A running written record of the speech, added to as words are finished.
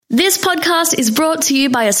This podcast is brought to you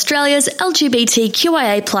by Australia's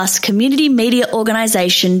LGBTQIA+ community media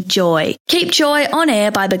organisation, Joy. Keep Joy on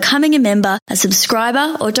air by becoming a member, a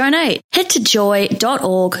subscriber or donate. Head to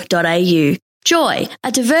joy.org.au. Joy,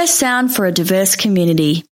 a diverse sound for a diverse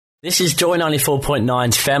community. This is Joy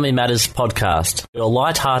 94.9's Family Matters podcast, your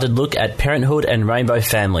light-hearted look at parenthood and rainbow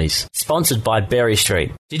families, sponsored by Berry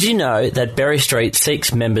Street. Did you know that Berry Street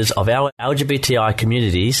seeks members of our LGBTI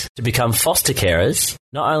communities to become foster carers?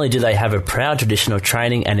 Not only do they have a proud tradition of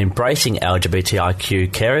training and embracing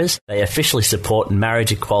LGBTIQ carers, they officially support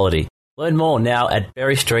marriage equality. Learn more now at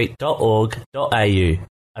berrystreet.org.au,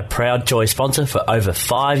 a proud Joy sponsor for over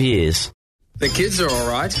 5 years. The kids are all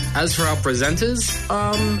right. As for our presenters,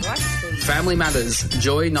 Family Matters,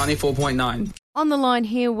 Joy 94.9. On the line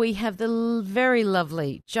here, we have the very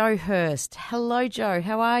lovely Jo Hurst. Hello, Jo.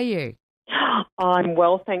 How are you? I'm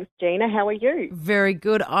well, thanks, Gina. How are you? Very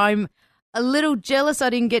good. I'm a little jealous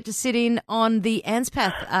I didn't get to sit in on the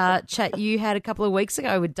ANZPATH chat you had a couple of weeks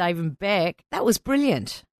ago with Dave and Beck. That was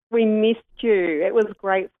brilliant. We missed you. It was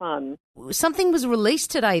great fun. Something was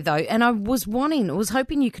released today, though, and I was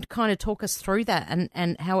hoping you could kind of talk us through that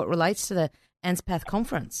and how it relates to the ANZPATH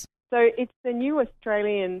conference. So it's the new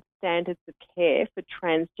Australian standards of care for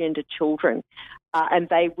transgender children, and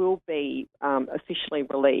they will be officially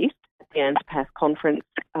released at the ANZPATH conference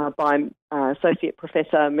by Associate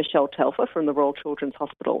Professor Michelle Telfer from the Royal Children's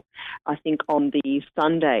Hospital, I think on the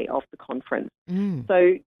Sunday of the conference.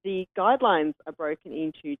 So the guidelines are broken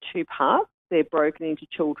into two parts. They're broken into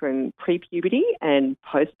children pre-puberty and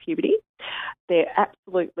post-puberty. They're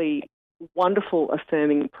absolutely wonderful,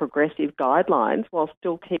 affirming, progressive guidelines while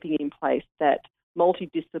still keeping in place that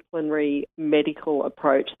multidisciplinary medical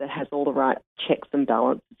approach that has all the right checks and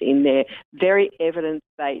balances in there. Very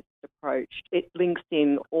evidence-based approach. It links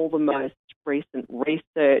in all the most recent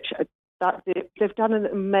research. They've done an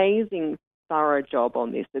amazing thorough job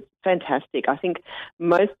on this. It's fantastic. I think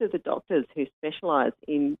most of the doctors who specialise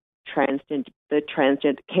in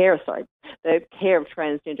the care of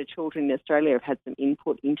transgender children in Australia have had some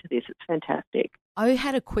input into this. It's fantastic. I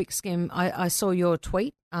had a quick skim. I saw your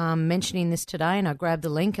tweet mentioning this today, and I grabbed the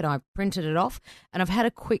link and I printed it off, and I've had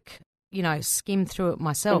a quick, skim through it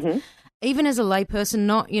myself. Mm-hmm. Even as a layperson,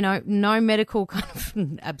 no medical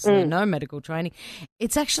absolutely no medical training,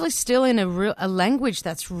 it's actually still in a language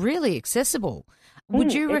that's really accessible.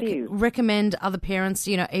 Would you recommend other parents,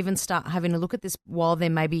 even start having a look at this while they're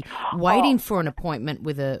maybe waiting for an appointment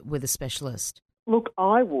with a specialist? Look,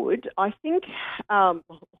 I would. I think all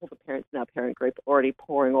the parents in our parent group are already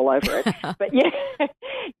pouring all over it. But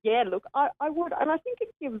look, I would. And I think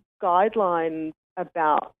it gives guidelines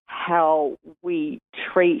about how we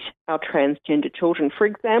treat our transgender children. For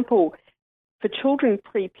example, for children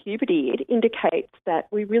pre-puberty, it indicates that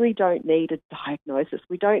we really don't need a diagnosis.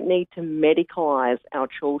 We don't need to medicalise our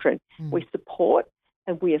children. We support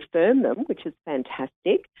and we affirm them, which is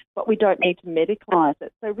fantastic, but we don't need to medicalise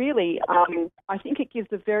it. So really, I think it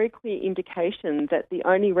gives a very clear indication that the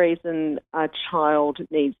only reason a child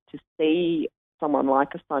needs to see someone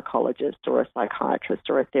like a psychologist or a psychiatrist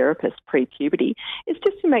or a therapist pre-puberty is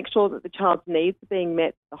just to make sure that the child's needs are being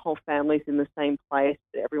met, the whole family's in the same place,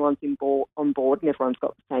 that everyone's on board and everyone's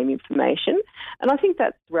got the same information. And I think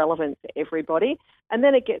that's relevant to everybody. And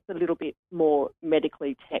then it gets a little bit more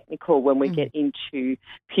medically technical when we get into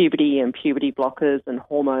puberty and puberty blockers and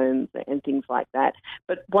hormones and things like that.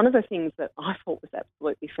 But one of the things that I thought was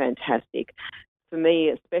absolutely fantastic, for me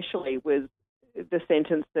especially, was the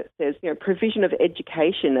sentence that says, provision of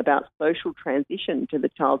education about social transition to the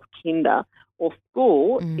child's kinder or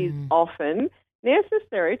school is often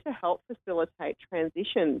necessary to help facilitate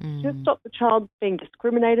transition, to stop the child being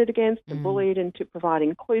discriminated against and bullied, and to provide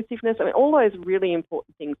inclusiveness. I mean, all those really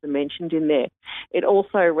important things are mentioned in there. It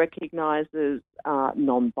also recognises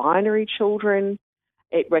non-binary children.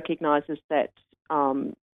 It recognises that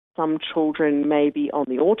some children may be on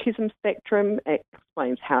the autism spectrum. It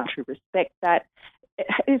explains how to respect that.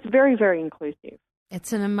 It's very, very inclusive.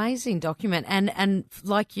 It's an amazing document. And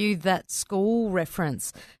like you, that school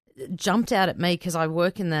reference jumped out at me because I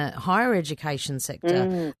work in the higher education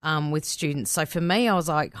sector with students. So for me, I was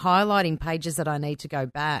like highlighting pages that I need to go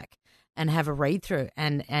back and have a read through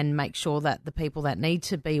and make sure that the people that need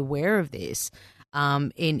to be aware of this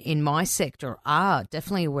in my sector are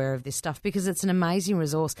definitely aware of this stuff, because it's an amazing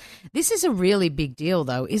resource. This is a really big deal,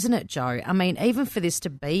 though, isn't it, Jo? I mean, even for this to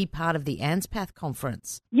be part of the ANZPATH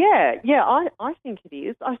conference. Yeah, I think it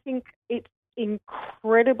is. I think it's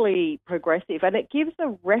incredibly progressive, and it gives a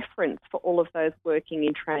reference for all of those working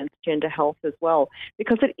in transgender health as well,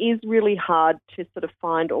 because it is really hard to sort of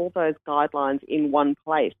find all those guidelines in one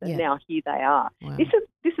place, and now here they are. Wow.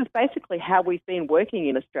 This is basically how we've been working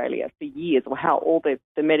in Australia for years, or how all the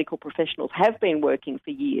medical professionals have been working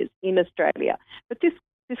for years in Australia. But this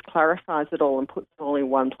clarifies it all and puts it all in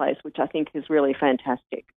one place, which I think is really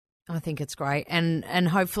fantastic. I think it's great. And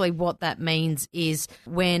hopefully what that means is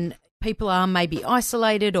when people are maybe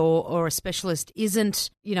isolated or a specialist isn't,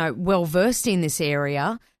 well versed in this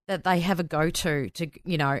area, that they have a go-to to,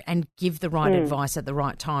 and give the right advice at the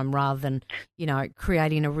right time, rather than,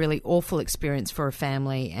 creating a really awful experience for a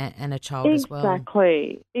family and a child as well.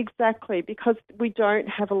 Exactly, because we don't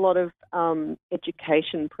have a lot of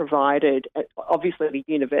education provided, obviously at a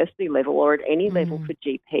university level or at any level for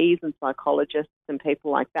GPs and psychologists and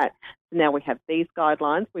people like that. So now we have these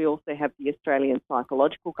guidelines. We also have the Australian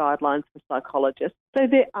Psychological Guidelines for psychologists. So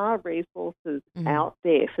there are resources out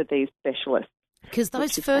there for these specialists. Because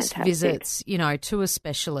those first visits, to a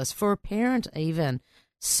specialist, for a parent even,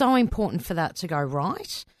 so important for that to go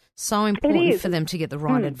right, so important for them to get the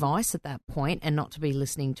right advice at that point and not to be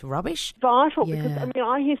listening to rubbish. Vital, because,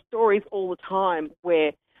 I hear stories all the time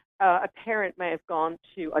where a parent may have gone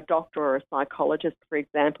to a doctor or a psychologist, for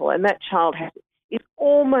example, and that child is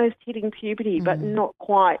almost hitting puberty, but not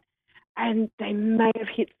quite. And they may have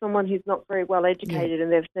hit someone who's not very well educated,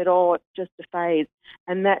 and they've said, oh, it's just a phase.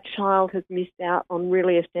 And that child has missed out on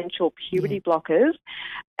really essential puberty blockers,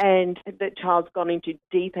 and that child's gone into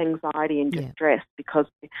deep anxiety and distress because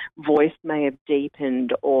their voice may have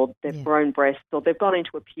deepened, or they've grown breasts, or they've gone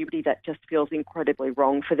into a puberty that just feels incredibly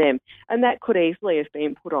wrong for them. And that could easily have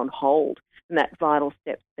been put on hold, and that vital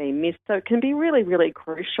step's been missed. So it can be really, really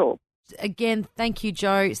crucial. Again, thank you,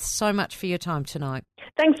 Jo, so much for your time tonight.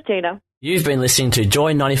 Thanks, Gina. You've been listening to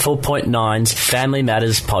Joy 94.9's Family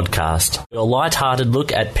Matters podcast, your light-hearted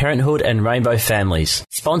look at parenthood and rainbow families,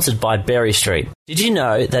 sponsored by Berry Street. Did you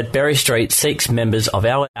know that Berry Street seeks members of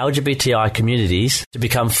our LGBTI communities to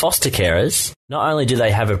become foster carers? Not only do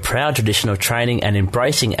they have a proud tradition of training and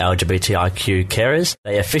embracing LGBTIQ carers,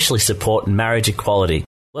 they officially support marriage equality.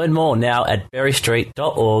 Learn more now at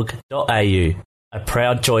berrystreet.org.au. A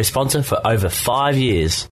proud Joy sponsor for over 5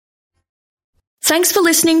 years. Thanks for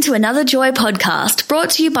listening to another Joy podcast brought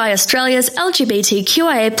to you by Australia's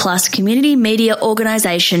LGBTQIA+ community media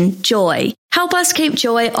organisation, Joy. Help us keep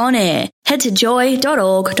Joy on air. Head to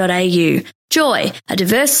joy.org.au. Joy, a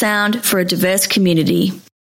diverse sound for a diverse community.